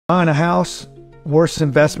Buying a house, worst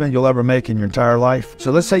investment you'll ever make in your entire life.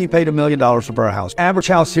 So let's say you paid $1 million to buy a house. Average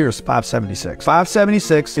house here is $576.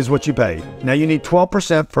 $576 is what you paid. Now you need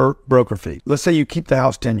 12% for broker fee. Let's say you keep the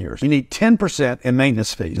house 10 years. You need 10% in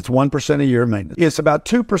maintenance fees. It's 1% a year maintenance. It's about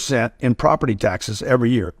 2% in property taxes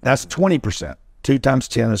every year. That's 20%. 2 times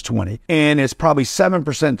 10 is 20. And it's probably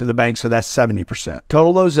 7% to the bank, so that's 70%.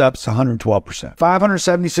 Total those up, it's 112%.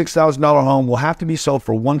 $576,000 home will have to be sold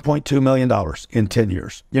for $1.2 million in 10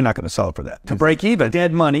 years. You're not going to sell it for that. To break even,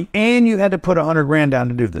 dead money, and you had to put $100 grand down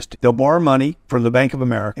to do this. They'll borrow money from the Bank of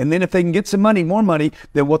America, and then if they can get some money, more money,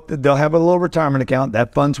 then they'll have a little retirement account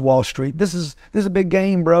that funds Wall Street. This is a big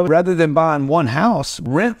game, bro. Rather than buying one house,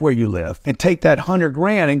 rent where you live, and take that $100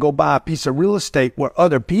 grand and go buy a piece of real estate where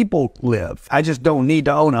other people live. I just don't need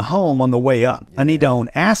to own a home on the way up. I need to own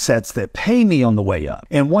assets that pay me on the way up.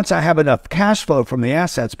 And once I have enough cash flow from the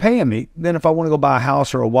assets paying me, then if I want to go buy a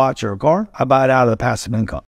house or a watch or a car, I buy it out of the passive income.